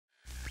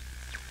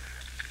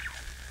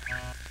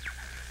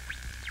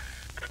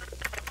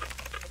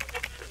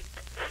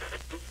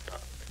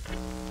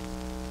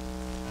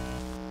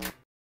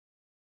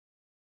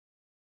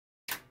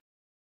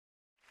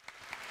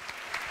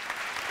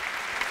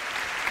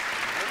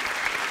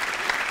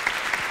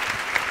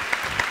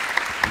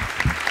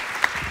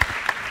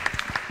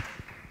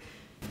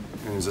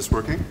Is this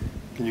working?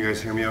 Can you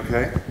guys hear me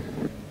okay?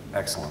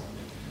 Excellent.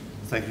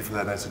 Thank you for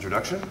that nice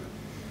introduction.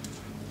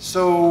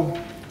 So,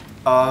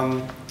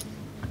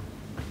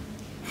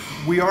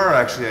 we are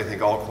actually, I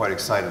think, all quite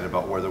excited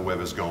about where the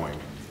web is going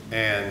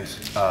and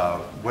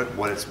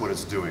what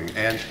it's doing.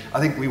 And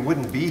I think we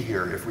wouldn't be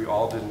here if we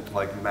all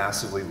didn't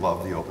massively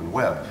love the open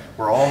web.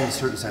 We're all, in a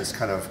certain sense,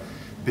 kind of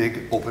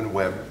big open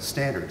web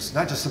standards.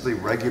 Not just simply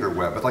regular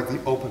web, but like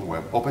the open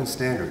web, open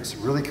standards,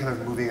 really kind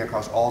of moving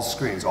across all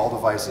screens, all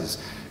devices,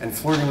 and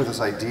flirting with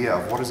this idea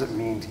of what does it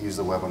mean to use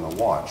the web on the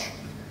watch.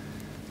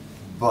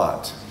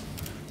 But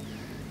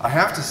I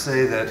have to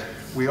say that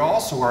we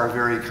also are a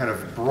very kind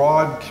of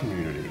broad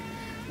community.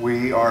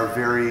 We are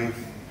very,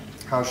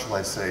 how shall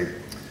I say,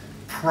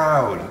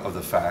 proud of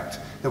the fact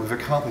that we've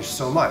accomplished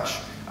so much.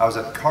 I was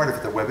at Cardiff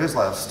at the Web Is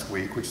last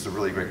week, which is a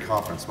really great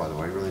conference, by the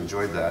way. Really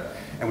enjoyed that.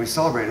 And we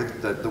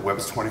celebrated that the web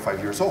is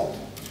 25 years old.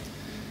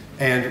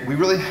 And we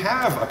really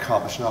have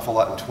accomplished an awful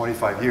lot in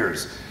 25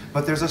 years.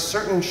 But there's a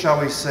certain, shall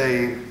we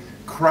say,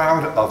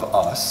 crowd of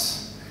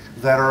us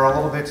that are a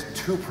little bit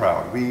too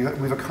proud.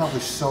 We've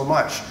accomplished so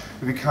much.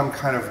 We become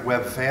kind of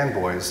web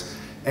fanboys.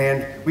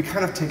 And we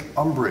kind of take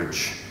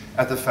umbrage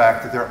at the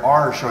fact that there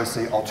are, shall I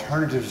say,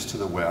 alternatives to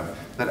the web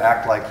that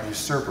act like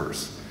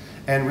usurpers.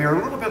 And we are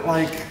a little bit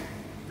like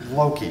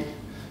Loki,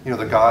 you know,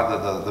 the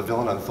god, the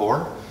villain on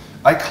Thor.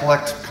 I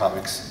collect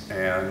comics,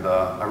 and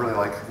I really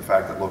like the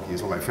fact that Loki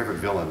is one of my favorite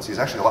villains. He's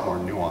actually a lot more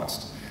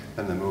nuanced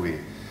than the movie.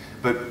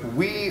 But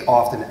we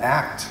often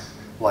act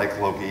like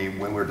Loki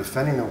when we're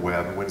defending the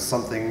web, when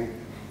something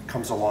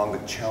comes along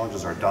that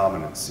challenges our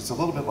dominance. It's a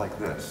little bit like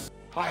this.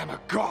 I am a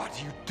god,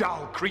 you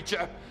dull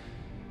creature,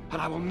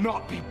 and I will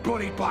not be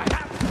bullied by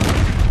that.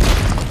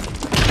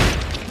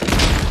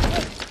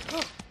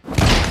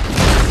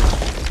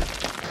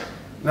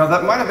 Now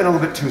that might have been a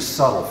little bit too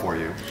subtle for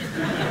you.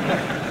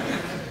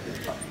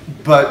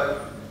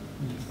 But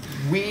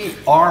we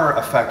are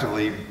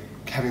effectively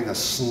having the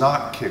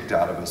snot kicked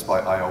out of us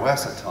by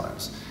iOS at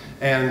times,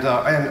 and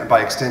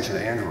by extension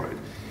Android.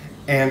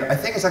 And I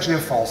think it's actually a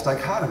false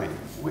dichotomy.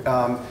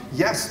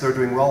 Yes, they're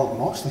doing well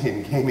mostly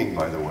in gaming,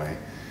 by the way,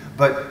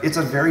 but it's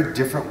a very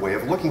different way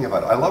of looking at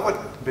it. I love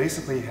what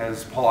basically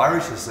Paul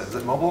Irish has said,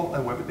 that mobile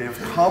and web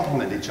native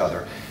complement each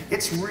other.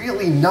 It's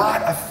really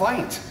not a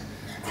fight.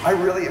 I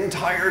really am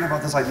tired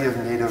about this idea of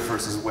native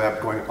versus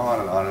web going on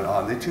and on and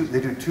on. They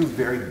do two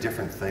very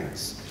different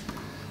things.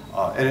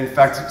 And in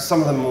fact,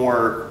 some of the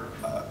more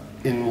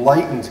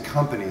enlightened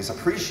companies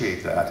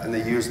appreciate that, and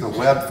they use the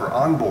web for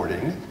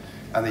onboarding,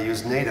 and they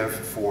use native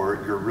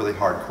for your really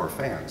hardcore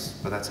fans.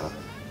 But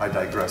I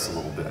digress a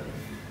little bit.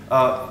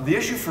 The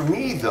issue for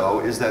me, though,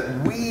 is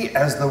that we,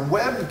 as the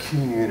web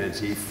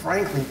community,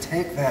 frankly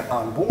take that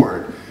on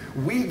board.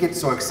 We get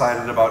so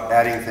excited about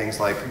adding things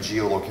like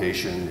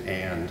geolocation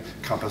and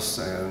compass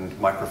and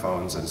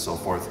microphones and so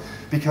forth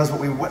because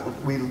we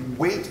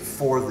wait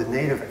for the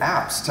native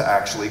apps to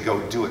actually go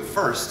do it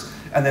first,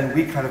 and then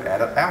we kind of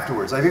add it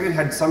afterwards. I've even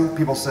had some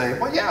people say,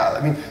 well, yeah,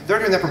 I mean, they're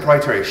doing that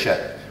proprietary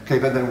shit, okay,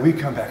 but then we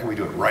come back and we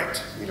do it right.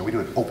 You know, we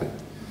do it open.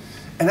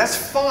 And that's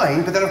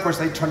fine, but then of course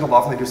they turn it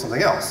off and they do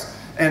something else.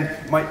 And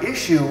my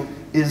issue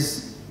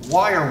is,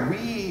 why are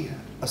we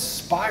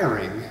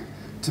aspiring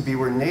to be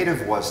where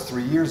native was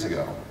 3 years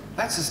ago?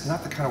 That's just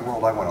not the kind of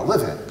world I want to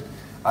live in.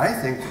 I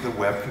think the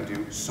web can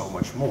do so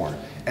much more.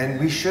 And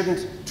we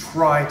shouldn't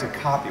try to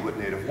copy what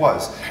native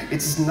was.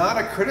 It's not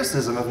a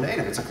criticism of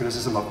native, it's a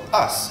criticism of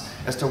us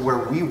as to where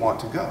we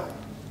want to go.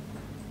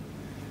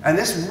 And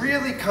this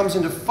really comes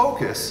into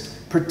focus,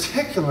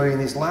 particularly in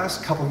these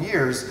last couple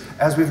years,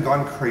 as we've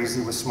gone crazy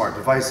with smart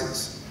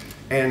devices.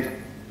 And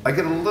I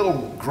get a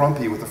little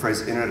grumpy with the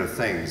phrase Internet of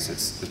Things.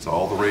 It's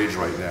all the rage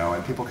right now,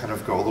 and people kind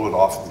of go a little bit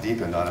off the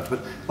deep end on it.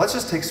 But let's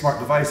just take smart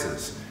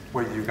devices,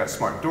 where you've got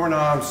smart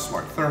doorknobs,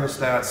 smart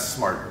thermostats,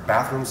 smart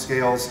bathroom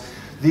scales.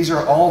 These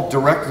are all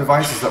direct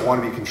devices that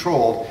want to be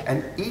controlled,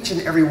 and each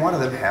and every one of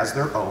them has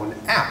their own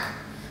app,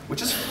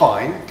 which is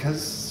fine,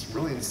 because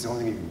really it's the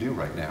only thing you can do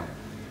right now.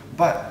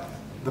 But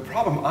the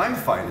problem I'm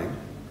finding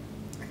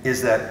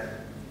is that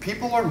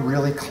people are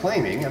really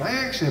claiming, and I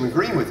actually am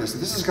agreeing with this, that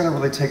this is going to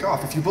really take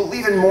off. If you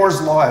believe in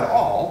Moore's Law at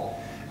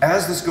all,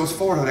 as this goes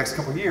forward in the next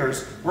couple of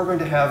years, we're going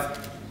to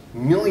have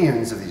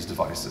millions of these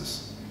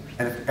devices.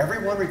 And if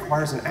everyone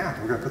requires an app,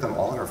 we're going to put them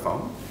all on our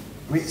phone?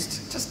 I mean, it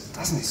just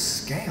doesn't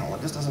scale.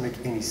 It just doesn't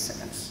make any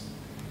sense.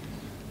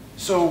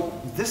 So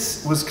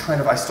this was kind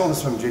of, I stole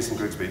this from Jason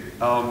Grigsby.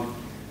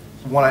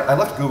 When I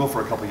left Google for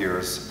a couple of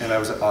years, and I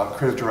was a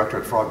creative director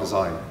at Frog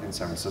Design in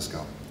San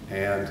Francisco.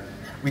 And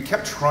we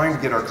kept trying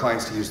to get our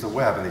clients to use the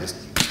web, and they just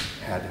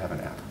had to have an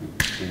app.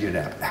 We needed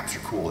an app. Apps are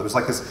cool. It was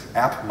like this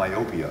app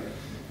myopia.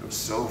 It was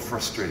so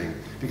frustrating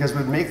because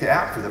we'd make the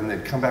app for them, and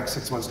they'd come back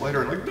 6 months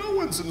later and like, no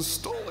one's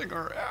installing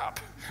our app.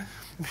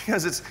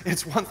 Because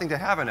it's one thing to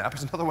have an app,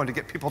 it's another one to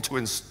get people to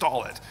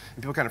install it.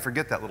 And people kind of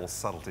forget that little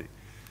subtlety.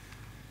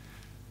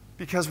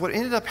 Because what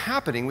ended up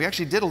happening, we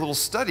actually did a little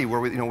study where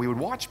we would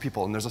watch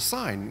people, and there's a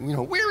sign,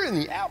 we're in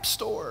the App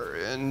Store,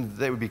 and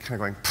they would be kind of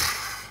going,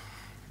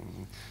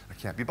 I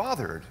can't be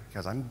bothered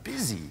because I'm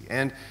busy.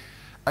 And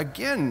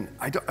Again,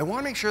 I want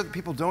to make sure that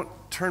people don't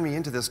turn me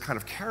into this kind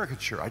of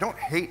caricature. I don't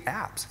hate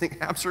apps. I think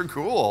apps are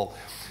cool.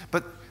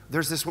 But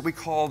there's this, what we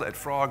called at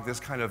Frog, this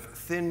kind of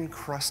thin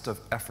crust of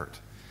effort.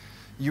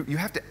 You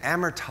have to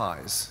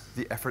amortize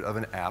the effort of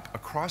an app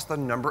across the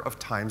number of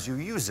times you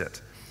use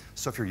it.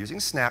 So if you're using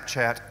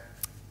Snapchat,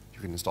 you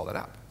can install that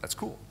app. That's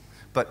cool.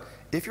 But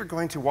if you're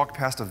going to walk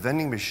past a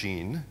vending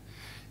machine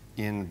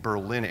in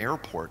Berlin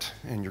airport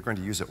and you're going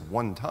to use it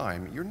one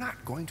time, you're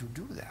not going to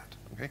do that.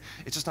 Okay?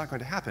 It's just not going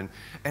to happen.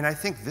 And I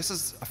think this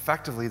is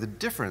effectively the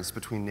difference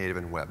between native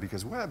and web,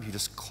 because web, you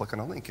just click on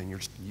a link and you're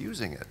just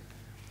using it.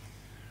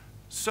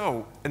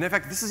 So, and in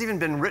fact, this has even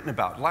been written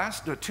about.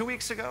 2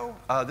 weeks ago,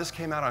 this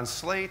came out on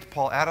Slate.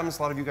 Paul Adams,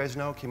 a lot of you guys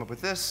know, came up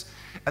with this.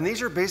 And these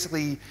are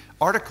basically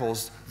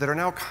articles that are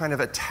now kind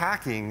of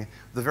attacking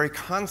the very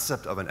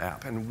concept of an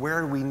app and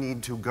where we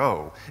need to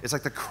go. It's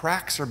like the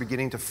cracks are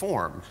beginning to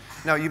form.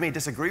 Now, you may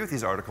disagree with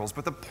these articles,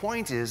 but the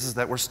point is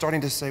that we're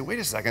starting to say, wait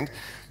a second,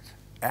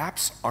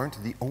 apps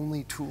aren't the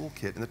only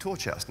toolkit in the tool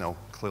chest. Now,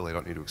 clearly I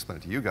don't need to explain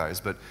it to you guys,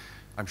 but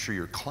I'm sure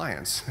your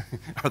clients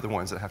are the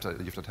ones that you have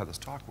to have this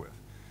talk with.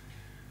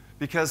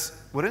 Because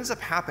what ends up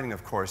happening,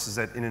 of course, is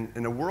that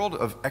in a world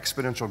of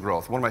exponential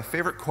growth, one of my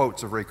favorite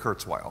quotes of Ray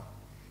Kurzweil,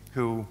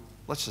 who,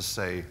 let's just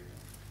say,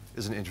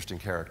 is an interesting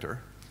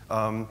character,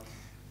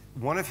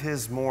 one of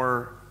his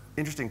more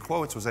interesting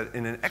quotes was that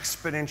in an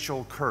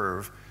exponential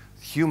curve,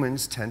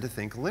 humans tend to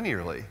think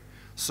linearly.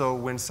 So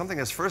when something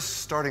is first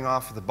starting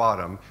off at the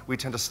bottom, we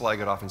tend to slag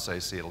it off and say,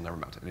 see, it'll never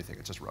amount to anything,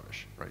 it's just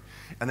rubbish, right?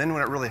 And then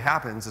when it really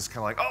happens, it's kind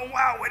of like, oh,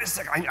 wow, wait a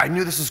second, I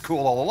knew this was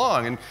cool all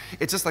along. And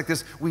it's just like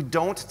this, we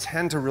don't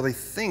tend to really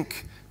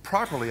think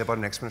properly about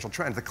an exponential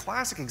trend. The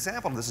classic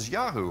example of this is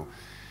Yahoo.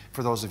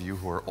 For those of you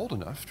who are old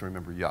enough to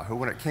remember Yahoo,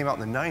 when it came out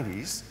in the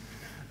 90s,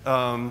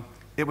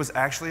 it was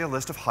actually a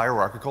list of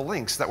hierarchical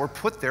links that were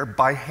put there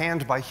by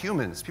hand by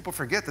humans. People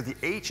forget that the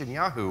H in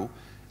Yahoo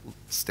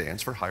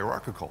stands for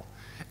hierarchical.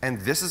 And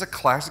this is a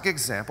classic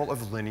example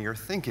of linear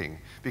thinking,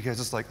 because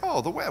it's like,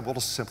 oh, the web, we'll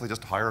just simply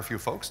just hire a few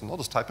folks and they'll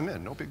just type them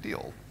in, no big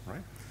deal,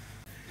 right?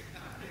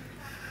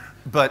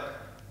 But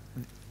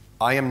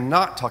I am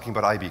not talking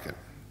about iBeacon.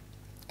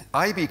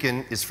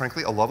 iBeacon is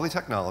frankly a lovely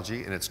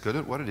technology, and it's good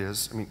at what it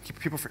is. I mean,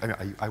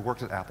 I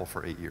worked at Apple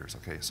for 8 years,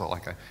 okay, so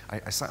like I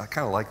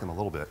kind of like them a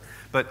little bit.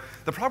 But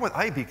the problem with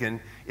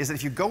iBeacon is that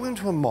if you go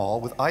into a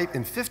mall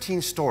and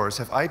 15 stores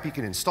have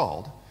iBeacon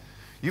installed,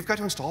 you've got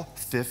to install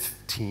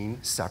 15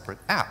 separate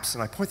apps.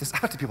 And I point this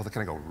out to people that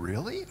kind of go,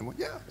 really? I'm like,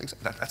 yeah,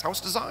 exactly. That's how it's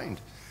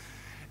designed.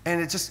 And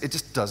it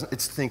just doesn't,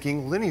 it's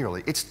thinking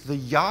linearly. It's the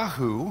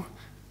Yahoo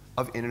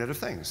of Internet of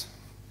Things.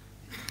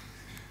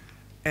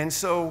 And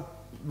so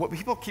what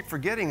people keep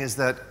forgetting is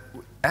that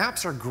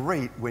apps are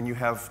great when you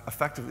have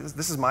effectively,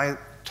 this is my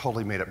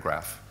totally made up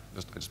graph.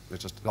 It's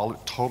just all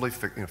totally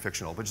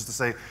fictional, but just to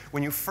say,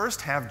 when you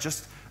first have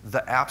just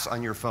the apps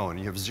on your phone,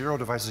 you have 0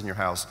 devices in your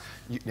house,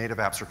 native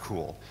apps are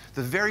cool.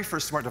 The very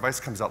first smart device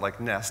comes out like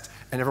Nest,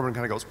 and everyone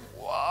kind of goes,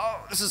 whoa,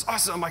 this is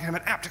awesome, I can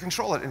have an app to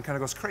control it, and kind of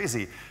goes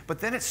crazy.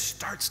 But then it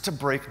starts to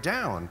break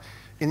down.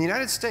 In the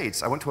United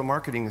States, I went to a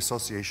marketing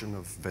association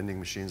of vending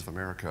machines of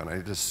America, and I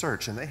did a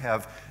search, and they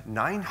have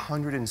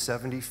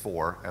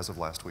 974, as of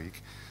last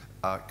week,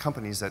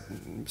 companies that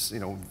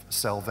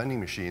sell vending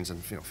machines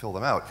and fill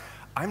them out.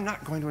 I'm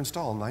not going to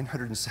install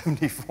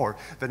 974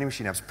 vending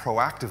machine apps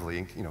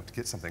proactively, to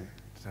get something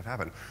to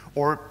happen.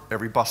 Or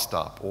every bus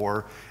stop,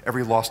 or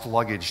every lost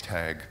luggage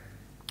tag,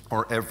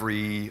 or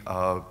every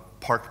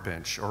park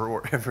bench,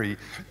 or every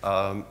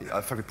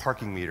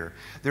parking meter.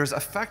 There's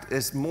effect,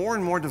 as more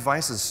and more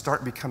devices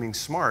start becoming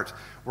smart,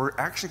 we're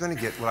actually going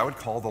to get what I would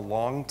call the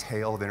long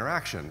tail of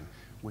interaction,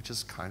 which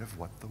is kind of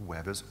what the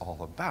web is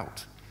all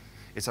about.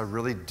 It's a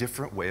really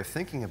different way of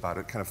thinking about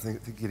it, kind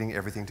of getting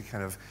everything to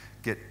kind of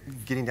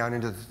getting down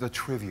into the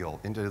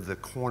trivial, into the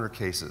corner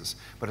cases.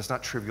 But it's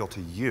not trivial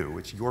to you,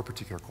 it's your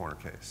particular corner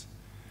case.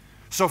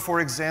 So for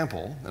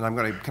example, and I'm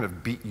going to kind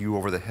of beat you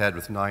over the head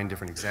with 9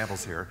 different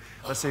examples here.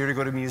 Let's say you're going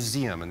to go to a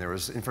museum and there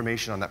was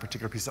information on that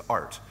particular piece of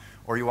art.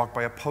 Or you walk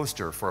by a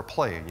poster for a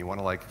play and you want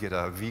to get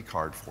a V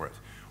card for it.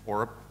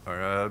 Or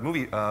a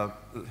movie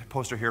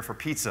poster here for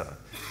pizza,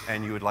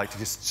 and you would like to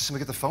just simply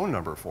get the phone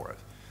number for it.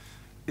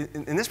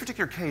 In this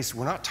particular case,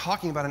 we're not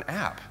talking about an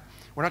app.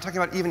 We're not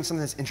talking about even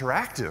something that's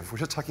interactive. We're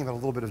just talking about a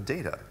little bit of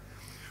data.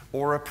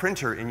 Or a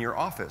printer in your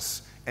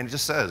office, and it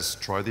just says,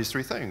 try these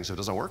 3 things. If it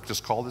doesn't work,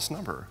 just call this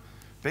number.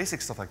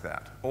 Basic stuff like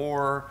that.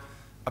 Or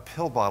a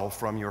pill bottle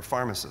from your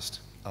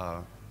pharmacist,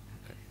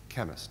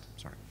 chemist,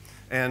 sorry.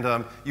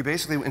 And you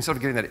basically, instead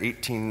of getting that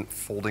 18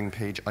 folding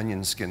page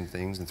onion skin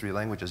things in 3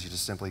 languages, you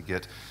just simply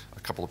get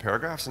a couple of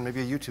paragraphs and maybe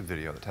a YouTube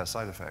video that has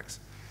side effects.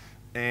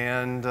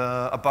 And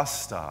a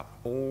bus stop,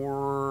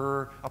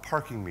 or a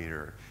parking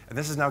meter. And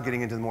this is now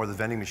getting into more of the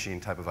vending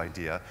machine type of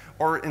idea.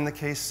 Or in the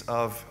case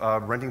of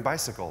renting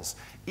bicycles.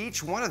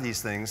 Each one of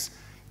these things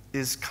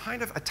is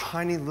kind of a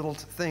tiny little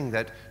thing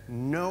that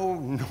no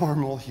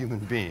normal human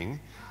being,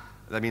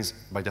 that means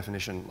by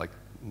definition, like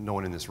no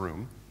one in this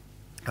room,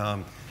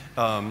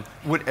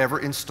 would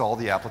ever install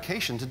the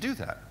application to do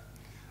that.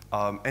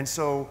 And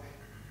so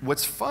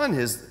what's fun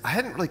is I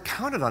hadn't really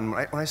counted on,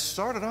 when I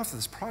started off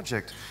this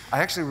project, I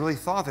actually really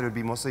thought that it would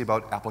be mostly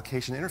about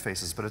application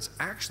interfaces, but it's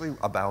actually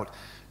about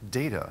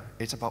data.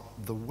 It's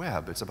about the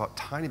web. It's about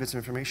tiny bits of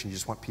information you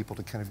just want people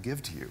to kind of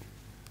give to you.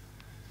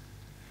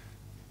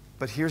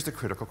 But here's the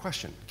critical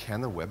question.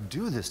 Can the web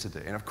do this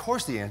today? And of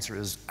course the answer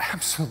is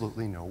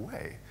absolutely no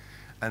way.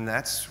 And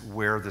that's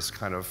where this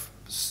kind of,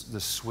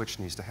 this switch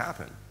needs to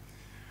happen.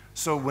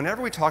 So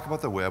whenever we talk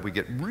about the web, we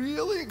get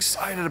really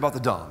excited about the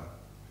DOM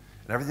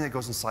and everything that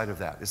goes inside of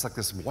that. It's like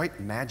this white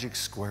magic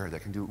square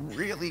that can do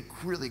really,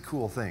 really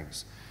cool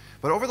things.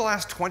 But over the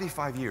last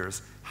 25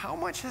 years, how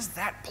much has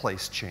that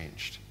place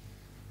changed?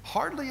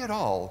 Hardly at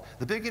all.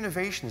 The big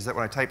innovation is that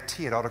when I type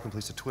T, it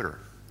autocompletes to Twitter.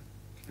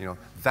 You know,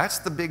 that's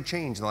the big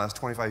change in the last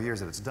 25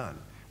 years that it's done,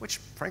 which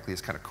frankly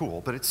is kind of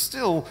cool, but it's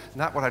still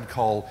not what I'd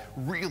call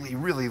really,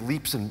 really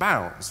leaps and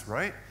bounds,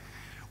 right?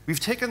 We've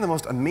taken the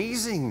most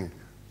amazing,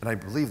 and I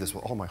believe this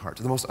with all my heart,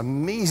 the most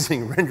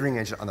amazing rendering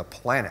engine on the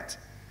planet,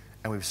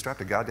 and we've strapped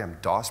a goddamn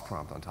DOS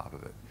prompt on top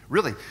of it.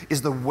 Really,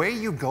 is the way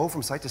you go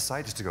from site to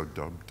site just to go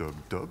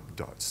www.cnn.com,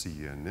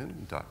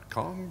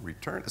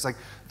 return? It's like,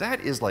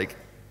 that is like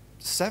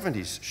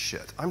 70s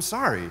shit. I'm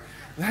sorry.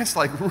 That's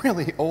like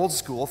really old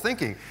school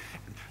thinking.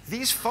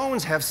 These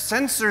phones have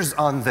sensors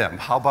on them.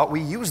 How about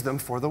we use them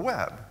for the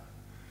web?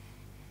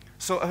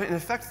 So in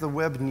effect, the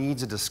web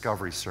needs a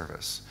discovery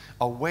service,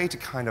 a way to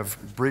kind of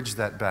bridge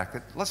that back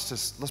that,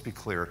 let's be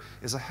clear,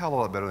 is a hell of a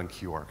lot better than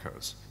QR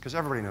codes, because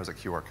everybody knows that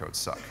QR codes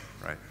suck,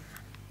 right?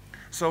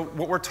 So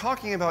what we're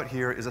talking about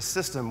here is a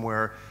system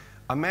where,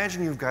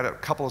 imagine you've got a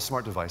couple of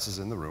smart devices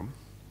in the room,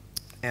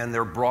 and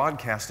they're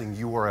broadcasting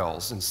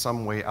URLs in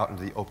some way out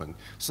into the open,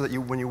 so that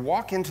when you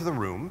walk into the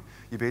room,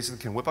 you basically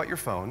can whip out your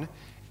phone,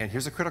 and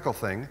here's a critical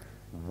thing,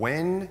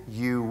 when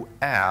you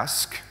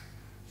ask,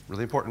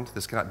 really important,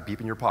 this cannot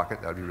beep in your pocket,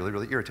 that would be really,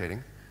 really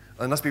irritating.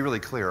 And let's be really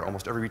clear,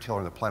 almost every retailer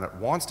on the planet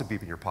wants to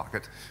beep in your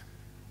pocket,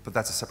 but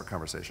that's a separate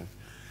conversation.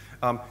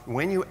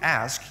 When you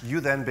ask,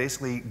 you then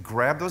basically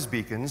grab those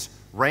beacons,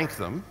 rank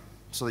them,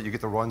 so that you get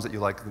the ones that you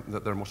like,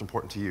 that are most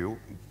important to you,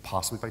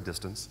 possibly by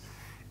distance,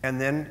 and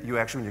then you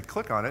actually, when you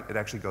click on it, it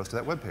actually goes to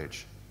that web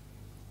page.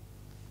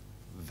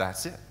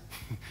 That's it.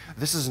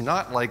 This is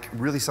not like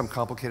really some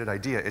complicated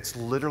idea. It's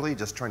literally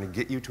just trying to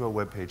get you to a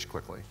web page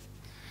quickly.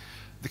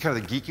 The kind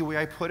of the geeky way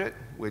I put it,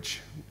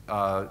 which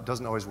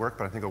doesn't always work,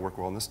 but I think it'll work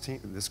well in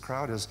this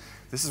crowd, is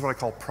this is what I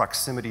call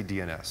proximity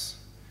DNS.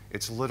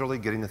 It's literally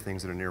getting the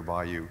things that are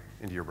nearby you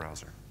into your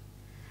browser.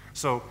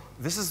 So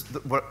this is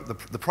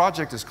the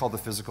project is called the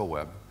physical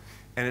web,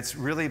 and it's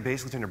really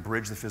basically trying to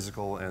bridge the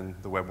physical and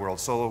the web world.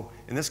 So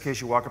in this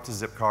case, you walk up to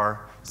Zipcar.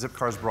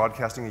 Zipcar is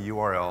broadcasting a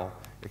URL.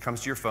 It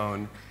comes to your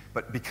phone,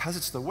 but because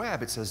it's the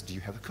web, it says, do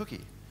you have a cookie?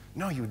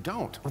 No, you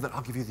don't. Well, then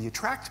I'll give you the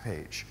attract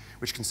page,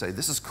 which can say,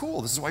 this is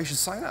cool, this is why you should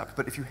sign up.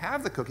 But if you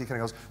have the cookie, it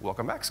kind of goes,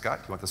 welcome back,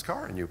 Scott, you want this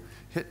car? And you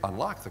hit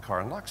unlock, the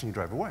car unlocks, and you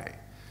drive away.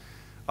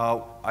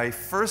 I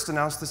first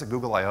announced this at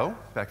Google I/O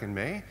back in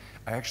May.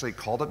 I actually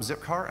called up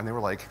Zipcar, and they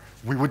were like,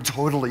 we would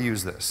totally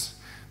use this.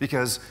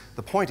 Because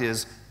the point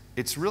is,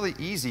 it's really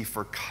easy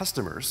for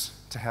customers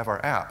to have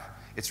our app.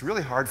 It's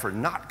really hard for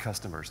not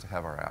customers to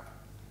have our app.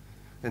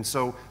 And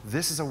so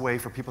this is a way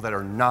for people that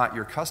are not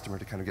your customer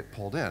to kind of get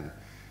pulled in.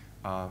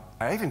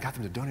 I even got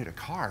them to donate a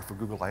car for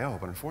Google I/O,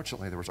 but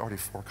unfortunately there was already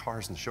 4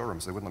 cars in the showroom,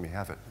 so they wouldn't let me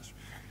have it. It's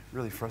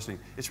really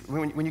frustrating.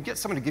 When you get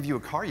someone to give you a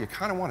car, you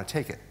kind of want to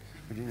take it,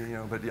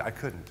 but I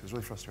couldn't. It was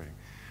really frustrating.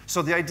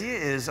 So the idea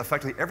is,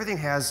 effectively, everything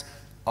has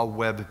a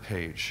web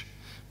page,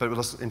 but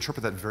let's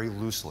interpret that very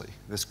loosely.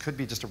 This could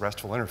be just a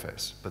RESTful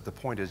interface, but the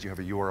point is you have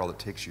a URL that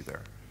takes you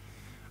there.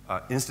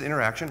 Instant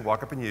interaction,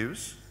 walk up and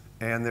use.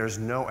 And there's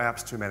no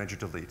apps to manage or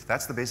delete.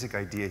 That's the basic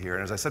idea here.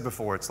 And as I said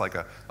before, it's like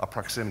a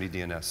proximity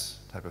DNS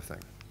type of thing.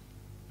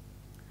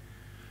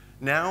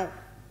 Now,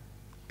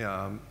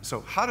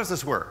 so how does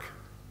this work?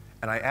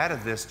 And I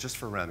added this just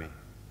for Remy,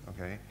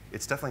 okay?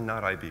 It's definitely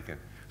not iBeacon.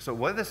 So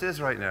what this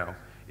is right now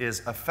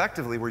is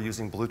effectively we're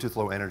using Bluetooth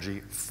Low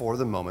Energy for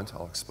the moment.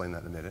 I'll explain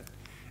that in a minute.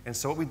 And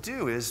so what we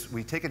do is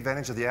we take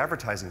advantage of the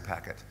advertising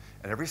packet.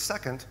 And every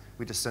second,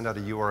 we just send out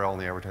a URL in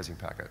the advertising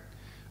packet.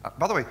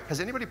 By the way,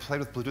 has anybody played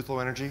with Bluetooth Low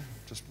Energy?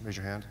 Just raise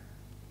your hand.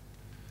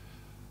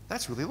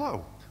 That's really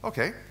low.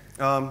 Okay.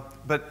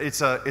 But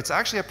it's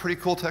actually a pretty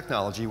cool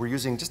technology. We're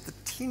using just the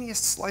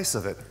teeniest slice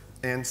of it.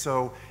 And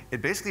so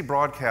it basically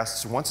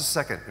broadcasts once a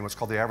second in what's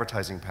called the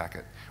advertising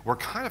packet. We're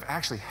kind of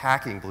actually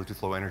hacking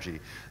Bluetooth Low Energy.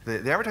 The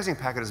advertising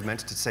packet is meant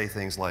to say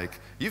things like,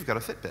 you've got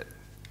a Fitbit.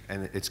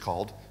 And it's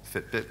called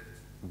Fitbit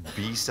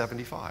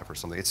B75 or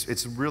something.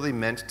 It's really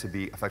meant to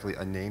be effectively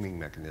a naming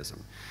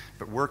mechanism.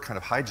 But we're kind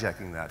of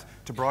hijacking that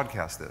to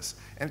broadcast this.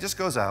 And it just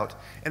goes out,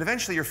 and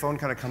eventually your phone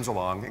kind of comes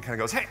along and kind of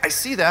goes, hey, I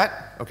see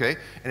that, okay?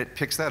 And it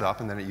picks that up,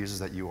 and then it uses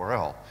that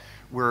URL.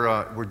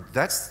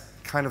 That's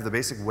kind of the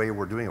basic way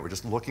we're doing it. We're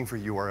just looking for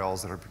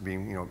URLs that are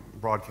being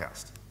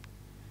broadcast.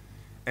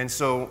 And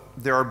so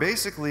there are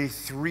basically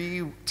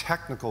 3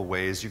 technical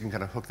ways you can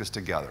kind of hook this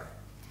together.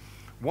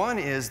 One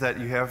is that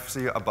you have,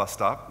 say, a bus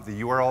stop.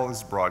 The URL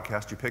is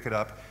broadcast. You pick it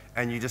up,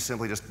 and you just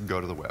simply just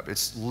go to the web.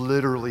 It's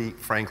literally,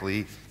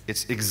 frankly,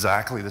 it's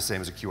exactly the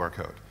same as a QR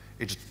code.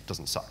 It just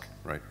doesn't suck,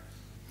 right?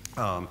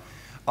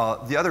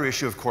 The other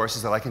issue, of course,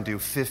 is that I can do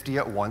 50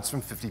 at once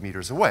from 50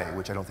 meters away,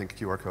 which I don't think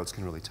QR codes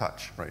can really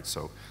touch, right?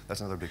 So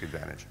that's another big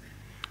advantage.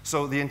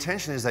 So the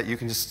intention is that you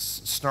can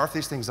just snarf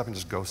these things up and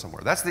just go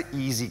somewhere. That's the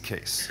easy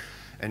case,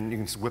 and you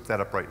can just whip that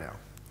up right now.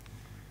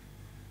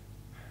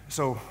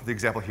 So the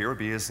example here would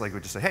be is like we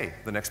just say, hey,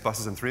 the next bus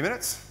is in 3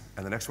 minutes,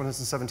 and the next one is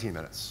in 17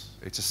 minutes.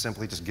 It's just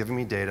simply just giving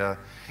me data.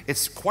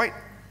 It's quite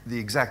the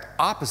exact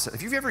opposite.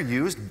 If you've ever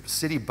used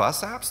city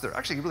bus apps, they're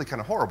actually really kind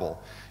of horrible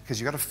because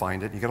you got to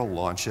find it, you got to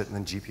launch it, and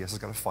then GPS has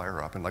got to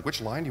fire up, and like which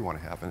line do you want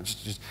to have? And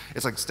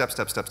it's like step,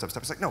 step, step, step,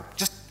 step. It's like no,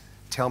 just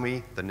tell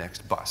me the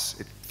next bus.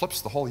 It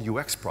flips the whole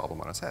UX problem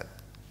on its head.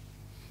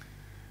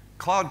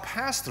 Cloud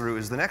pass-through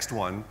is the next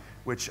one,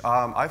 which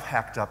I've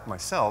hacked up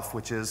myself,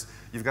 which is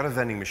you've got a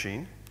vending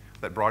machine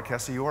that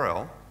broadcasts a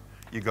URL.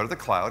 You go to the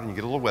cloud and you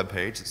get a little web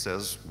page that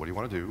says, what do you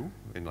want to do?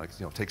 And like,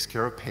 you know, takes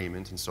care of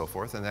payment and so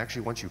forth. And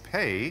actually, once you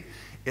pay,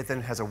 it then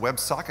has a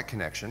WebSocket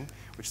connection,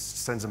 which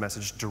sends a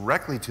message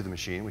directly to the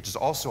machine, which is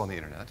also on the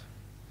internet.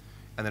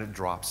 And then it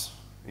drops,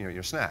 you know,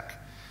 your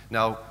snack.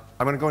 Now,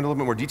 I'm going to go into a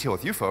little bit more detail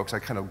with you folks. I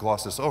kind of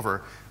glossed this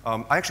over.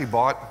 I actually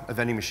bought a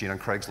vending machine on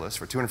Craigslist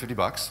for 250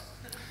 bucks.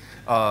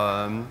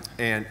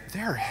 And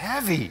they're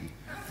heavy.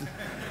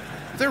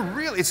 They're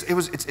really,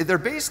 they're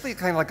basically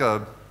kind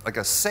of like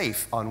a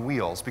safe on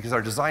wheels because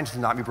they're designed to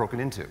not be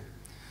broken into.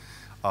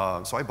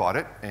 So I bought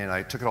it and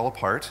I took it all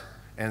apart,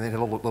 and they had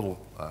a little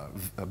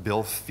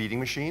bill feeding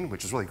machine,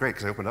 which is really great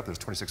because I opened it up, there's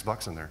 26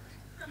 bucks in there.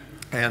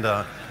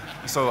 And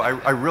so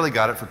I really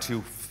got it for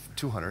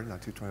 200,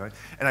 not 225.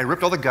 And I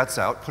ripped all the guts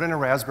out, put in a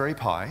Raspberry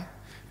Pi,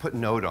 put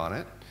Node on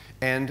it,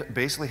 and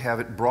basically have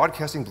it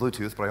broadcasting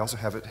Bluetooth, but I also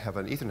have it have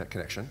an Ethernet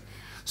connection,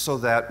 so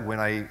that when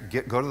I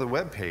go to the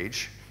web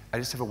page, I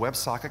just have a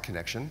WebSocket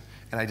connection,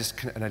 and I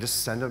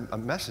just send a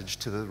message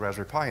to the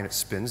Raspberry Pi, and it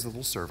spins the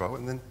little servo,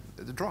 and then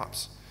it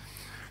drops.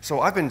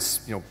 So I've been,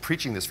 you know,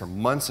 preaching this for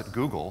months at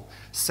Google,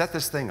 set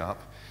this thing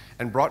up,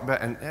 and brought back,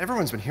 and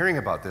everyone's been hearing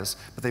about this,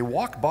 but they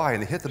walk by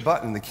and they hit the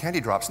button, and the candy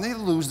drops, and they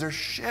lose their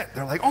shit.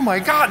 They're like, oh my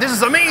God, this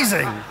is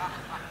amazing!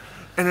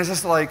 And it's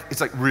just like, it's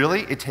like,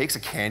 really? It takes a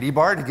candy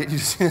bar to get you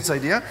to see this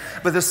idea?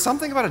 But there's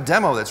something about a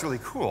demo that's really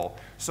cool.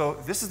 So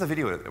this is the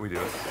video that we do.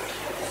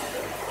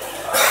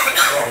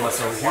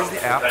 So here's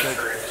the app that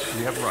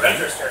we have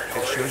running. It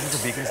shows you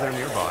the beacons that are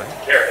nearby.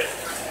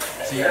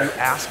 So you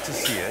ask to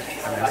see it,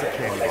 and there's a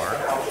candy bar.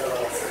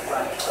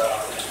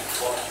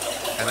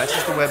 And that's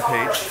just the web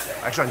page.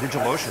 Actually, on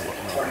DigitalOcean.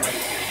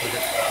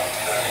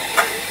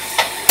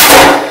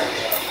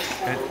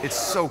 And it's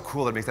so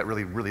cool that it makes that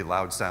really, really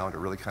loud sound. It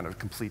really kind of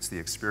completes the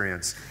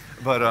experience.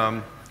 But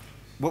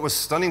what was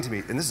stunning to me,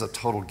 and this is a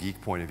total geek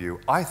point of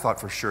view, I thought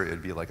for sure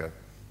it'd be like a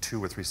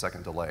 2 or 3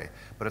 second delay,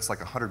 but it's like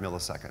 100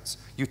 milliseconds.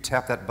 You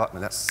tap that button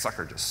and that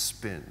sucker just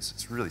spins.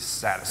 It's really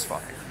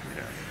satisfying.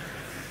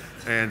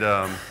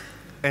 Yeah.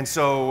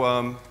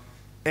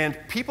 And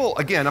people,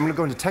 again, I'm going to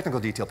go into technical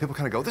detail. People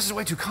kind of go, this is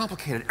way too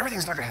complicated.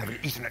 Everything's not going to have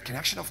an Ethernet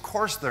connection. Of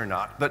course they're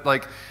not. But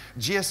like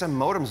GSM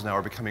modems now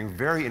are becoming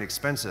very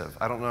inexpensive.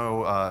 I don't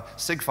know,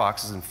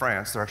 Sigfox is in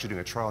France. They're actually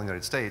doing a trial in the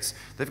United States.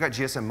 They've got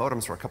GSM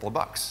modems for a couple of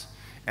bucks.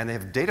 And they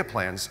have data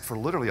plans for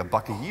literally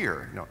 $1 a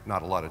year. No,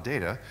 not a lot of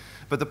data.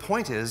 But the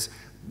point is,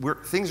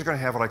 things are going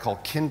to have what I call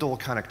Kindle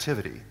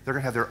connectivity. They're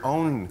going to have their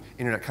own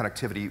internet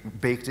connectivity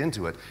baked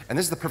into it. And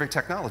this is the perfect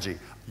technology.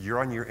 You're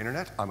on your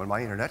internet, I'm on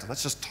my internet.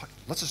 Let's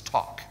just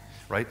talk,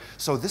 right?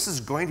 So this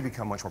is going to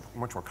become much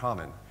more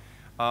common.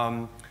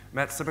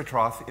 Matt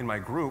Sibetroth in my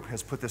group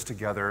has put this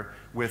together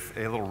with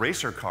a little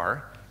racer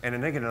car and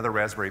another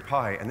Raspberry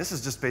Pi. And this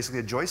is just basically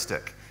a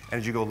joystick. And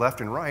as you go left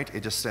and right,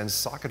 it just sends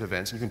socket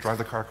events, and you can drive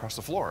the car across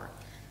the floor.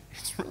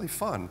 It's really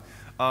fun.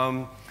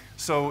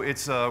 So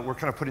it's, we're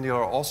kind of putting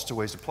together all sorts of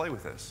ways to play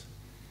with this.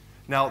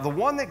 Now, the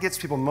one that gets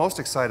people most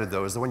excited,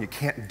 though, is the one you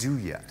can't do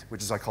yet,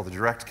 which is I call the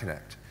direct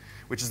connect,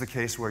 which is the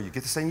case where you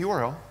get the same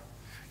URL,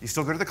 you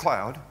still go to the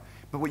cloud,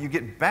 but what you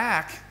get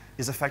back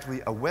is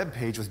effectively a web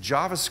page with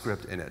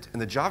JavaScript in it,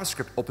 and the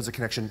JavaScript opens a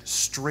connection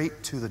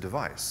straight to the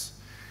device,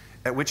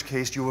 at which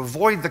case you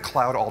avoid the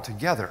cloud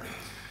altogether.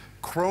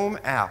 Chrome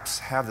apps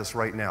have this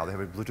right now. They have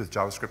a Bluetooth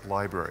JavaScript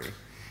library.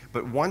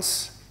 But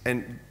once,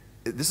 and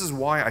this is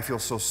why I feel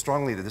so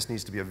strongly that this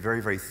needs to be a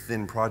very, very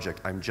thin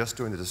project. I'm just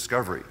doing the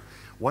discovery.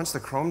 Once the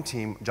Chrome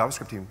team,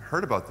 JavaScript team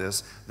heard about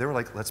this, they were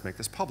like, let's make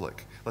this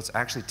public. Let's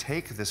actually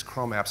take this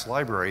Chrome apps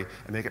library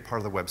and make it part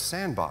of the web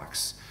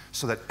sandbox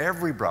so that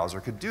every browser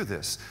could do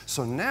this.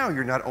 So now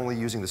you're not only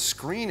using the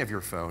screen of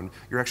your phone,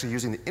 you're actually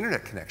using the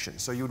internet connection.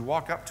 So you would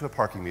walk up to a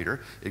parking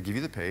meter, it'd give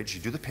you the page,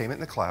 you do the payment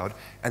in the cloud,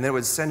 and then it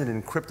would send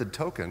an encrypted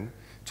token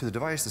to the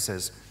device that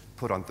says,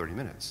 put on 30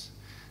 minutes.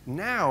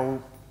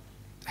 Now,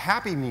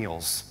 Happy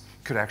Meals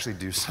could actually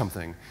do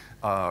something.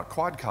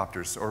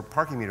 Quadcopters or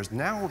parking meters,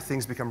 now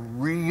things become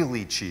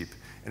really cheap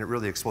and it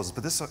really explodes.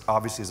 But this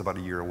obviously is about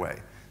a year away.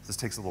 This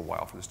takes a little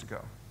while for this to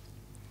go.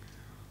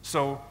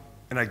 So,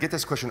 and I get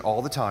this question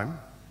all the time,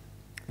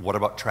 what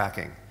about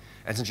tracking?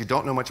 And since you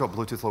don't know much about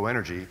Bluetooth Low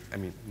Energy, I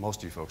mean, most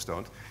of you folks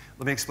don't,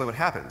 let me explain what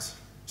happens.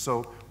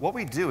 So what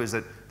we do is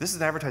that this is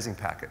an advertising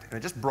packet, and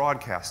it just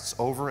broadcasts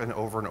over and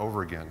over and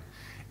over again.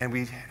 And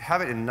we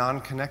have it in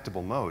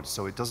non-connectable mode,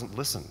 so it doesn't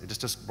listen. It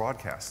just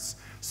broadcasts.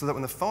 So that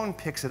when the phone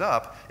picks it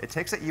up, it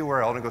takes that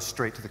URL and it goes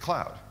straight to the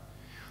cloud.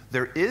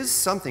 There is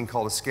something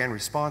called a scan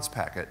response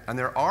packet, and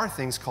there are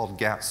things called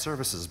GATT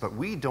services, but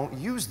we don't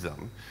use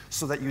them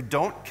so that you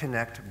don't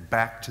connect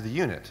back to the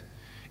unit.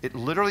 It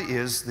literally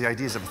is, the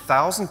idea is if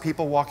 1,000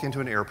 people walk into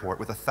an airport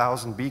with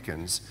 1,000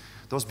 beacons,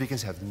 those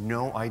beacons have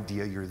no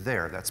idea you're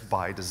there. That's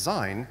by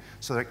design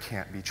so that it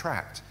can't be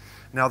tracked.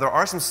 Now, there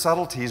are some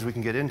subtleties we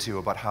can get into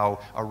about how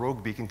a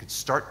rogue beacon could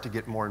start to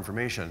get more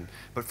information,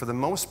 but for the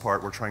most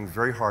part, we're trying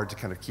very hard to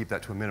kind of keep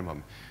that to a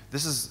minimum.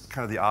 This is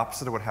kind of the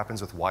opposite of what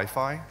happens with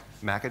Wi-Fi,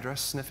 MAC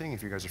address sniffing,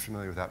 if you guys are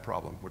familiar with that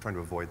problem. We're trying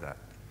to avoid that.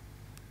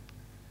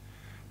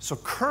 So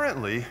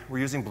currently, we're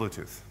using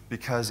Bluetooth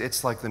because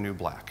it's like the new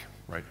black,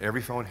 right?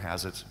 Every phone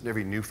has it,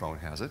 every new phone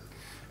has it,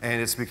 and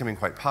it's becoming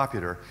quite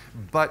popular.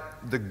 But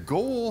the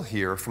goal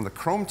here, from the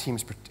Chrome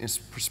team's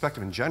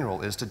perspective in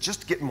general, is to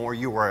just get more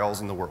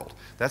URLs in the world.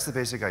 That's the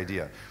basic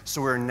idea.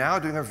 So we're now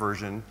doing a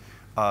version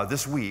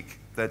this week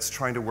that's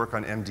trying to work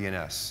on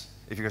MDNS,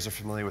 if you guys are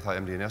familiar with how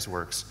MDNS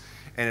works.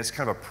 And it's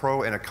kind of a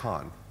pro and a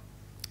con.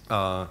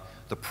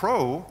 The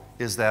pro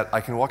is that I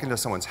can walk into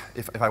someone's,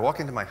 if I walk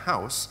into my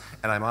house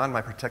and I'm on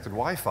my protected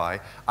Wi-Fi,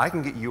 I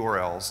can get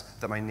URLs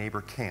that my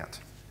neighbor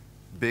can't.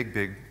 Big,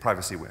 big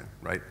privacy win,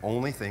 right?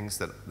 Only things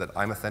that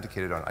I'm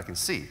authenticated on I can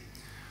see.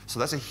 So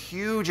that's a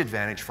huge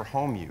advantage for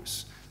home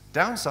use.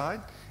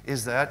 Downside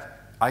is that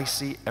I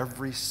see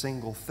every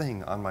single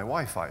thing on my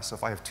Wi-Fi. So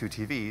if I have two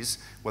TVs,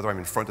 whether I'm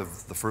in front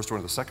of the first one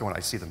or the second one, I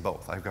see them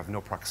both. I have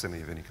no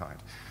proximity of any kind.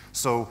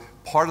 So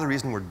part of the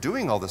reason we're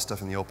doing all this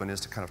stuff in the open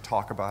is to kind of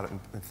talk about it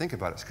and think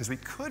about it. Because we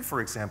could,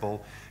 for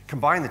example,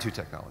 combine the two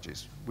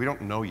technologies. We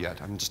don't know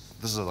yet.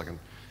 This is like an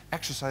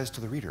exercise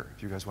to the reader,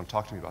 if you guys want to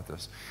talk to me about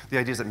this. The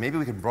idea is that maybe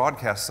we could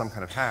broadcast some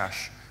kind of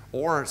hash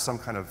or some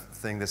kind of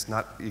thing that's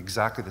not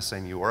exactly the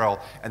same URL,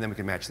 and then we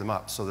can match them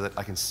up so that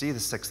I can see the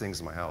 6 things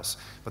in my house,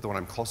 but the one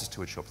I'm closest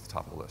to would show up at the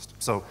top of the list.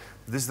 So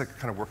this is the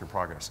kind of work in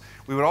progress.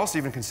 We would also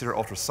even consider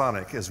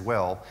ultrasonic as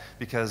well,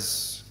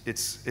 because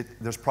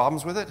there's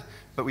problems with it,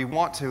 but we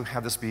want to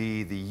have this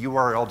be the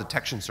URL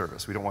detection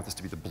service. We don't want this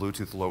to be the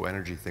Bluetooth low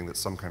energy thing that's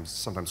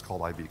sometimes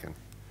called iBeacon.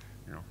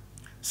 You know?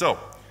 So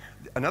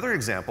another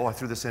example, I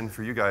threw this in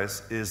for you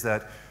guys, is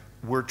that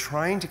we're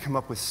trying to come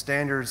up with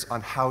standards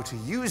on how to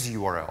use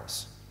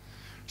URLs.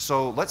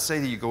 So let's say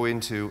that you go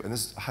into, and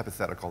this is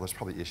hypothetical, there's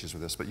probably issues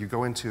with this, but you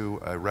go into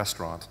a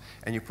restaurant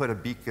and you put a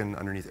beacon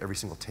underneath every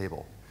single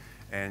table.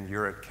 And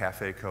you're at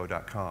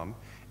cafeco.com,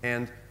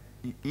 and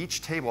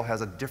each table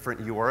has a different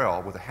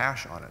URL with a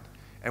hash on it.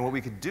 And what we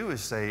could do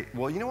is say,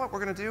 well, you know what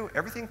we're going to do?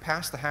 Everything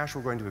past the hash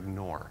we're going to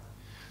ignore.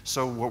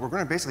 So what we're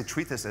going to basically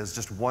treat this as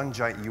just one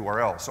giant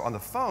URL. So on the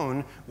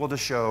phone, we'll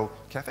just show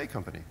Cafe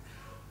Company.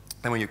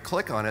 And when you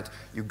click on it,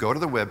 you go to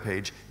the web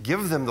page,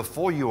 give them the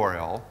full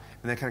URL,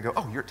 and then kind of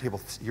go, oh, you're at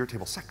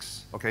table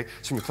 6. Okay?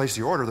 So when you place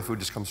your order, the food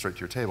just comes straight to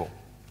your table.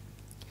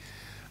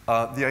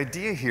 The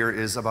idea here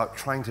is about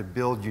trying to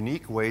build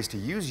unique ways to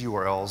use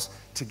URLs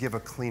to give a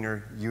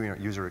cleaner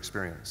user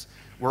experience.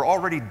 We're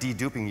already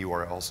deduping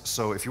URLs,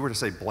 so if you were to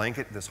say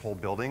blanket this whole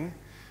building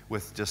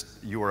with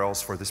just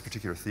URLs for this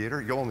particular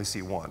theater, you'll only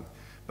see one.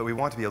 But we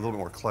want to be a little bit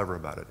more clever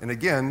about it. And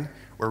again,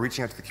 we're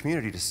reaching out to the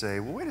community to say,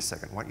 well, wait a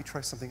second, why don't you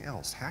try something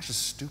else? Hash is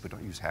stupid,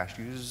 don't use hash,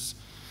 use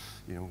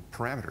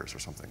parameters or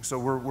something.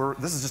 So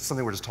this is just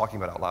something we're just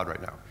talking about out loud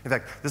right now. In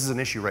fact, this is an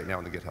issue right now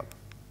in the GitHub.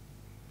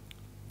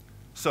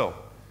 So,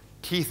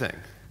 key thing,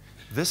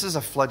 this is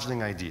a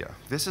fledgling idea.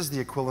 This is the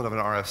equivalent of an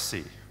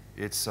RFC.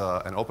 It's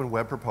an open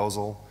web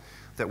proposal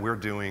that we're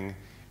doing,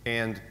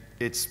 and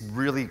it's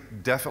really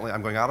definitely,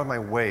 I'm going out of my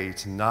way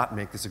to not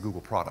make this a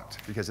Google product,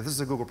 because if this is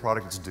a Google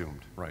product, it's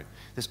doomed, right?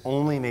 This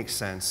only makes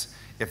sense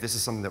if this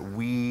is something that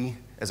we,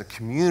 as a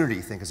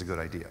community, think is a good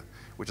idea,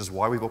 which is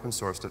why we've open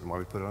sourced it and why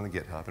we put it on the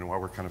GitHub and why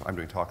I'm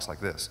doing talks like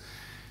this.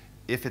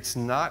 If it's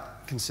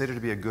not considered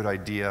to be a good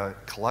idea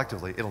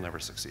collectively, it'll never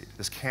succeed.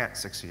 This can't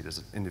succeed as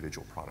an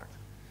individual product.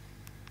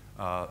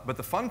 But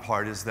the fun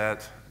part is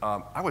that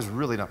I was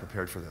really not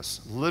prepared for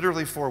this.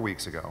 Literally 4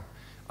 weeks ago,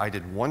 I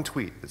did one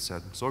tweet that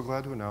said, so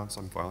glad to announce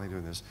I'm finally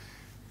doing this.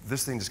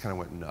 This thing just kind of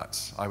went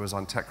nuts. I was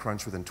on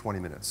TechCrunch within 20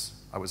 minutes.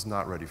 I was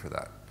not ready for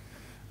that.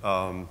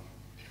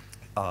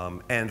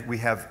 And we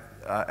have,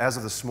 as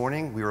of this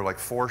morning, we were like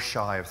 4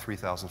 shy of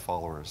 3,000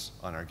 followers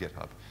on our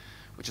GitHub,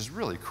 which is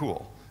really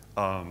cool.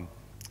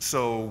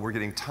 So we're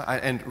getting,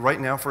 and right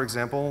now, for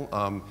example,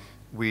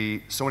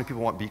 so many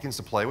people want beacons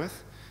to play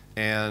with.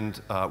 And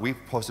we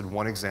posted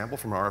one example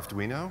from our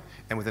Arduino,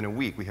 and within a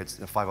week we had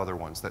 5 other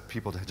ones that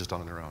people had just done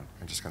on their own.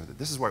 And just kind of,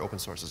 this is why open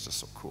source is just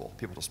so cool.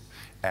 People just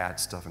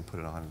add stuff and put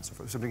it on and so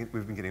forth. So we've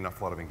been getting an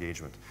awful lot of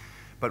engagement.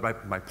 But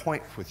my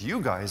point with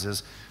you guys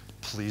is,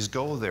 please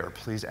go there.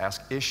 Please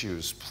ask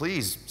issues.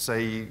 Please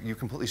say you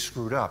completely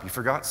screwed up. You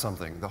forgot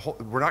something.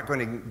 We're not going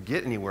to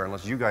get anywhere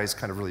unless you guys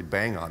kind of really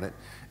bang on it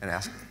and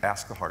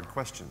ask the hard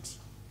questions.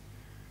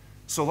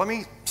 So let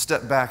me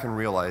step back and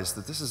realize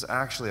that this is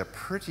actually a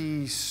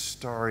pretty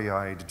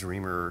starry-eyed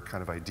dreamer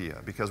kind of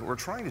idea, because what we're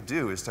trying to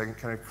do is to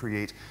kind of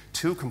create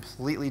two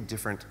completely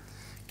different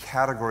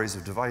categories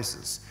of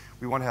devices.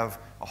 We want to have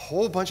a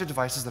whole bunch of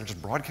devices that are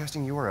just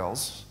broadcasting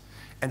URLs,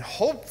 and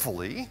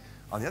hopefully,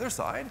 on the other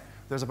side,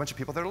 there's a bunch of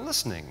people that are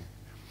listening.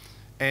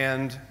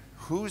 And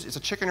it's a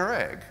chicken or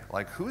egg.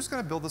 Like, who's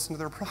going to build this into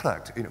their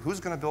product? You know, who's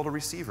going to build a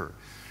receiver?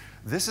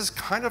 This is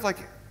kind of like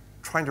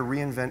trying to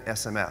reinvent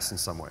SMS in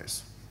some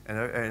ways.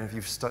 And if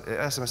you've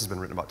SMS has been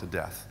written about to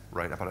death,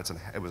 right? About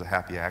it was a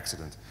happy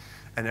accident.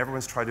 And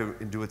everyone's tried to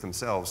do it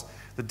themselves.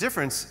 The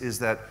difference is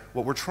that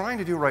what we're trying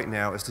to do right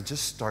now is to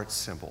just start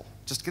simple.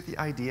 Just get the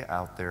idea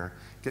out there,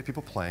 get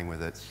people playing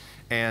with it,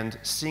 and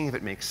seeing if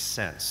it makes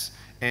sense.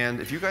 And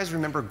if you guys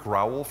remember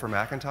Growl for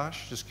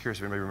Macintosh, just curious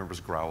if anybody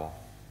remembers Growl.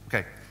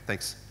 Okay,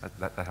 thanks,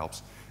 that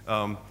helps.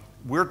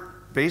 We're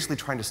basically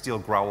trying to steal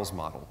Growl's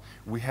model.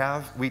 We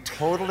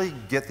totally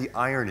get the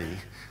irony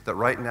that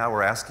right now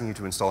we're asking you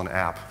to install an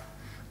app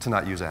to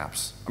not use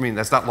apps. I mean,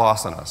 that's not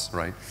lost on us,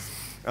 right?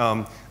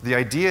 The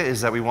idea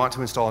is that we want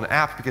to install an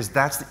app because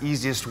that's the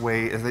easiest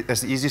way,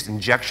 that's the easiest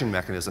injection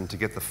mechanism to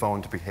get the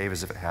phone to behave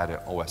as if it had an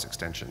OS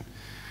extension.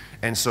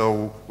 And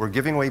so we're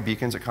giving away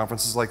beacons at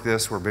conferences like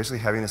this. We're basically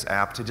having this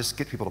app to just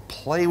get people to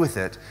play with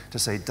it, to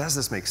say, does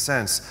this make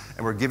sense?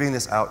 And we're giving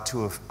this out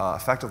to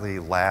effectively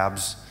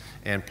labs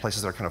and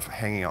places that are kind of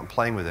hanging out and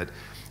playing with it.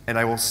 And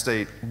I will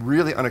state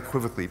really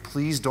unequivocally,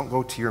 please don't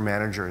go to your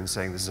manager and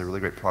saying this is a really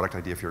great product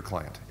idea for your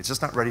client. It's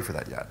just not ready for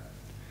that yet.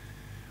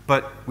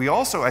 But we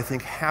also, I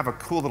think, have a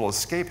cool little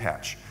escape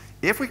hatch.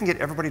 If we can get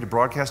everybody to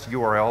broadcast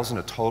URLs in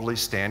a totally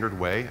standard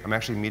way, I'm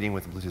actually meeting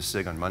with Bluetooth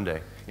SIG on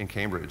Monday in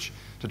Cambridge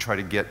to try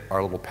to get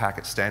our little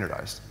packet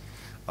standardized,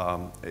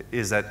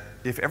 is that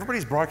if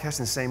everybody's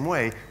broadcasting the same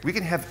way, we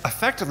can have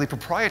effectively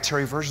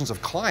proprietary versions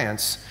of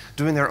clients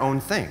doing their own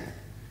thing.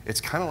 It's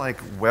kind of like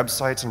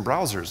websites and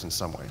browsers in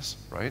some ways,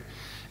 right?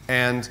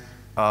 And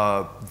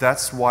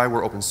that's why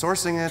we're open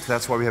sourcing it.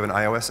 That's why we have an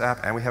iOS app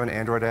and we have an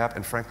Android app.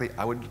 And frankly,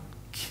 I would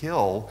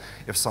kill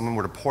if someone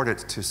were to port it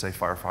to, say,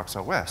 Firefox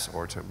OS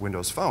or to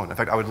Windows Phone. In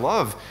fact, I would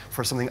love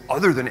for something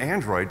other than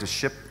Android to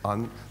ship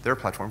on their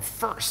platform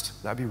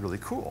first. That'd be really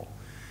cool.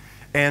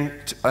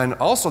 And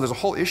also, there's a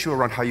whole issue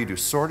around how you do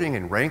sorting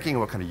and ranking and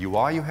what kind of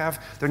UI you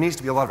have. There needs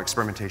to be a lot of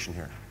experimentation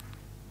here.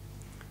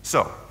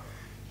 So,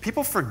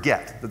 people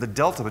forget that the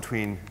delta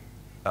between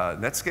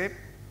Netscape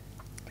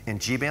and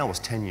Gmail was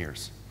 10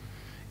 years.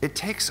 It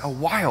takes a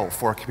while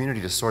for a community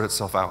to sort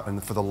itself out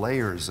and for the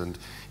layers, and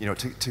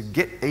to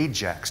get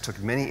Ajax took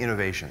many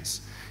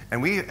innovations.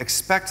 And we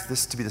expect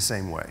this to be the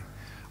same way.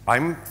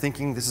 I'm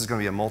thinking this is going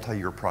to be a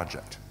multi-year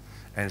project,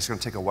 and it's going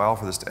to take a while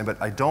for this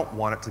but I don't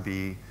want it to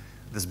be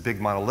this big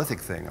monolithic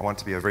thing. I want it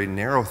to be a very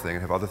narrow thing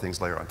and have other things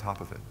layer on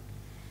top of it.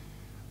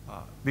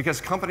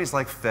 Because companies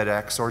like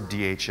FedEx or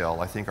DHL,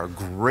 I think, are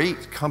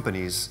great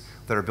companies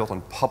that are built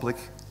on public,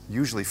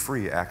 usually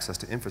free access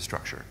to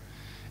infrastructure.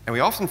 And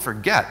we often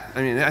forget,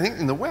 I mean, I think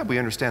in the web we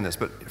understand this,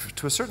 but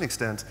to a certain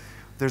extent,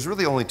 there's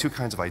really only two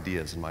kinds of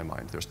ideas in my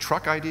mind. There's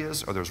truck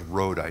ideas or there's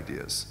road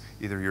ideas.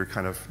 Either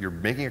you're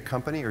making a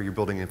company or you're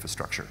building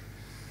infrastructure.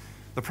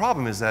 The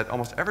problem is that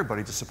almost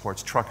everybody just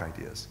supports truck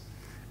ideas.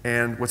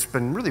 And what's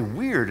been really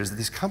weird is that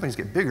these companies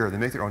get bigger, they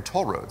make their own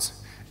toll roads.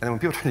 And then when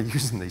people try to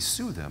use them, they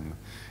sue them.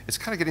 It's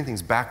kind of getting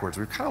things backwards.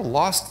 We've kind of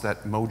lost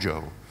that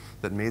mojo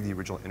that made the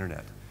original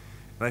internet.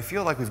 And I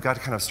feel like we've got to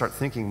kind of start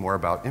thinking more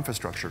about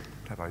infrastructure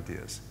type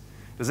ideas.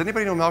 Does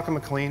anybody know Malcolm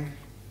McLean?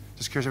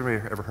 Just curious if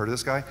anybody ever heard of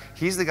this guy?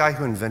 He's the guy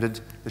who invented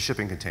the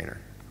shipping container,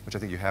 which I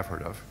think you have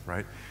heard of,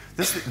 right?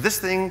 This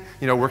thing,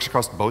 works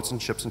across boats and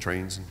ships and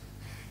trains.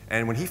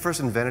 And when he first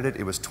invented it,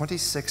 it was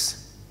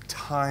 26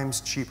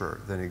 times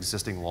cheaper than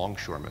existing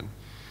longshoremen.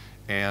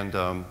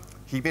 And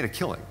he made a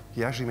killing.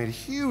 He actually made a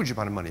huge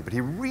amount of money, but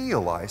he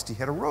realized he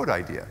had a road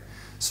idea.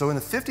 So in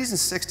the 50s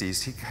and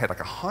 60s, he had like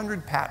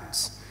 100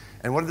 patents.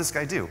 And what did this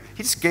guy do?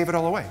 He just gave it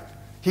all away.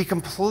 He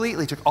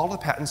completely took all the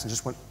patents and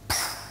just went,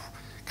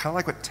 kind of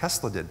like what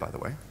Tesla did, by the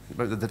way,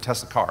 the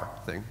Tesla car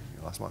thing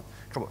last month,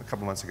 a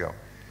couple months ago.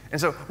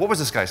 And so what was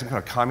this guy, some kind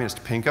of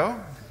communist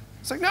pinko?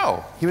 It's like,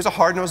 no, he was a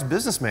hard-nosed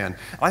businessman.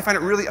 And I find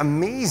it really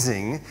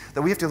amazing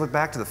that we have to look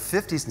back to the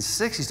 50s and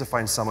 60s to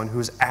find someone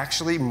who's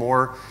actually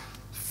more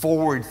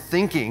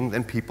forward-thinking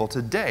than people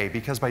today,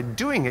 because by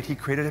doing it, he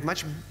created a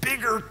much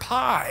bigger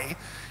pie,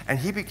 and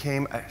he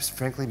became,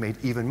 frankly, made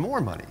even more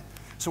money.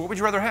 So what would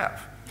you rather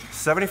have?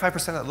 75%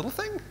 of that little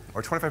thing,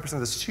 or 25% of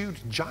this huge,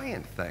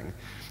 giant thing?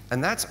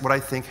 And that's what I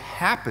think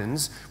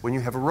happens when you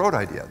have a road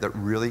idea that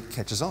really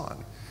catches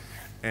on.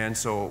 And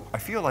so I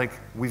feel like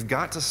we've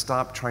got to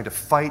stop trying to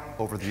fight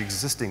over the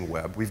existing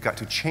web. We've got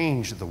to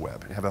change the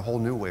web and have a whole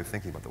new way of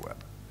thinking about the web.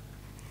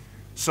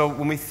 So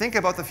when we think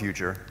about the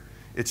future,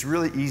 it's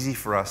really easy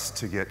for us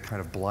to get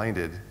kind of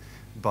blinded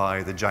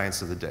by the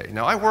giants of the day.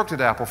 Now, I worked at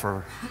Apple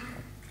for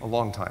a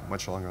long time,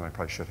 much longer than I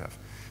probably should have.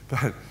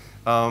 But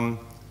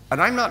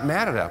And I'm not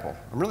mad at Apple.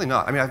 I'm really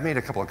not. I mean, I've made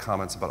a couple of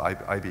comments about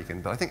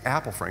iBeacon, but I think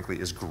Apple, frankly,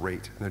 is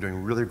great, and they're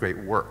doing really great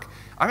work.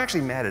 I'm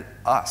actually mad at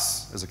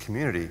us as a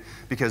community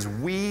because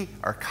we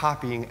are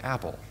copying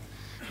Apple.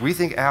 We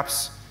think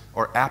apps,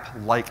 or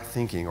app-like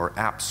thinking, or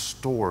app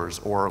stores,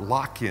 or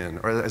lock-in,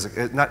 or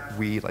not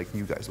we like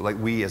you guys, but like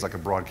we as like a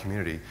broad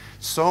community.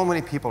 So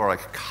many people are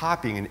like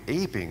copying and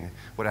aping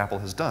what Apple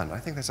has done. I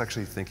think that's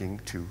actually thinking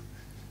too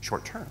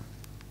short-term.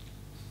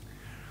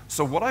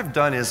 So what I've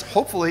done is,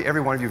 hopefully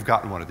every one of you have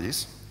gotten one of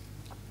these.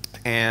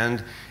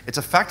 And it's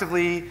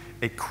effectively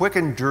a quick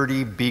and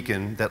dirty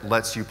beacon that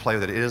lets you play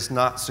with it. It is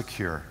not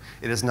secure.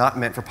 It is not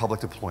meant for public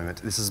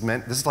deployment. This is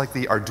like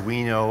the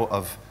Arduino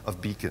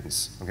of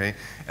beacons, okay?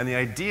 And the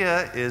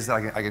idea is that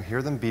I can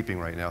hear them beeping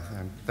right now.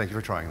 Thank you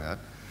for trying that.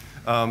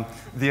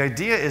 The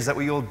idea is that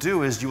what you'll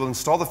do is you will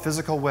install the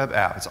physical web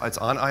app. It's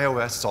on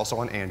iOS, it's also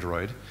on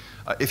Android.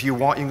 If you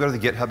want, you can go to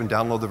the GitHub and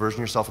download the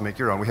version yourself and make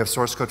your own. We have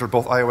source code for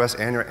both iOS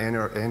and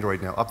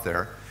Android now up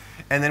there.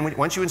 And then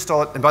once you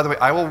install it, and by the way,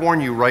 I will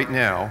warn you right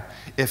now,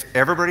 if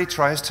everybody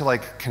tries to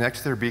like connect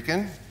to their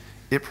beacon,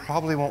 it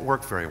probably won't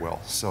work very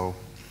well. So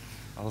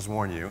I'll just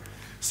warn you.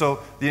 So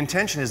the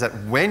intention is that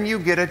when you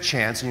get a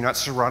chance and you're not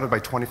surrounded by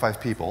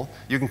 25 people,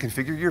 you can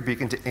configure your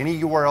beacon to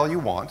any URL you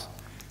want,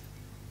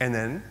 and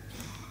then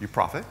you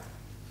profit.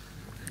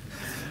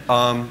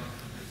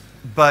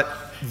 But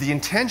the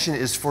intention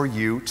is for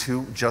you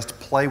to just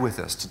play with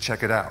this, to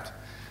check it out.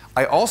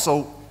 I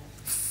also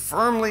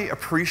firmly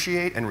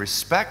appreciate and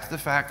respect the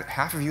fact that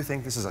half of you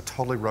think this is a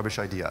totally rubbish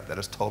idea. That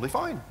is totally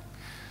fine.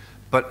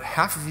 But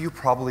half of you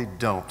probably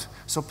don't.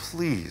 So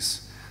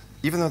please,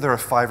 even though they're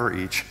 $5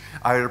 each,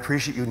 I would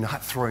appreciate you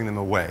not throwing them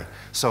away.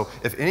 So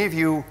if any of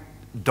you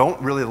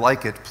don't really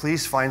like it,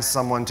 please find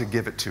someone to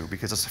give it to,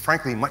 because it's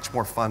frankly much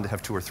more fun to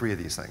have 2 or 3 of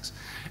these things.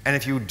 And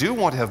if you do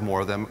want to have more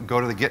of them, go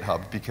to the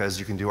GitHub, because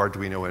you can do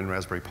Arduino and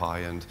Raspberry Pi,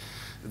 and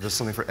there's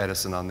something for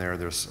Edison on there.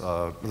 There's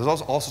all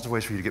sorts of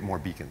ways for you to get more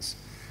beacons.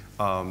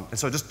 And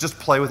so just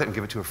play with it and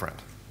give it to a friend.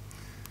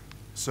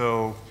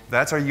 So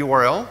that's our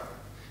URL,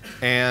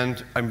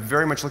 and I'm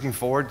very much looking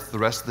forward to the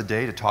rest of the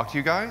day to talk to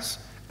you guys.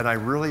 And I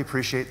really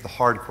appreciate the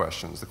hard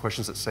questions, the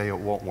questions that say it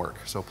won't work.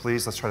 So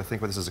please, let's try to think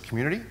about this as a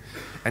community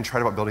and try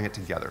about building it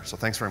together. So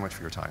thanks very much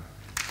for your time.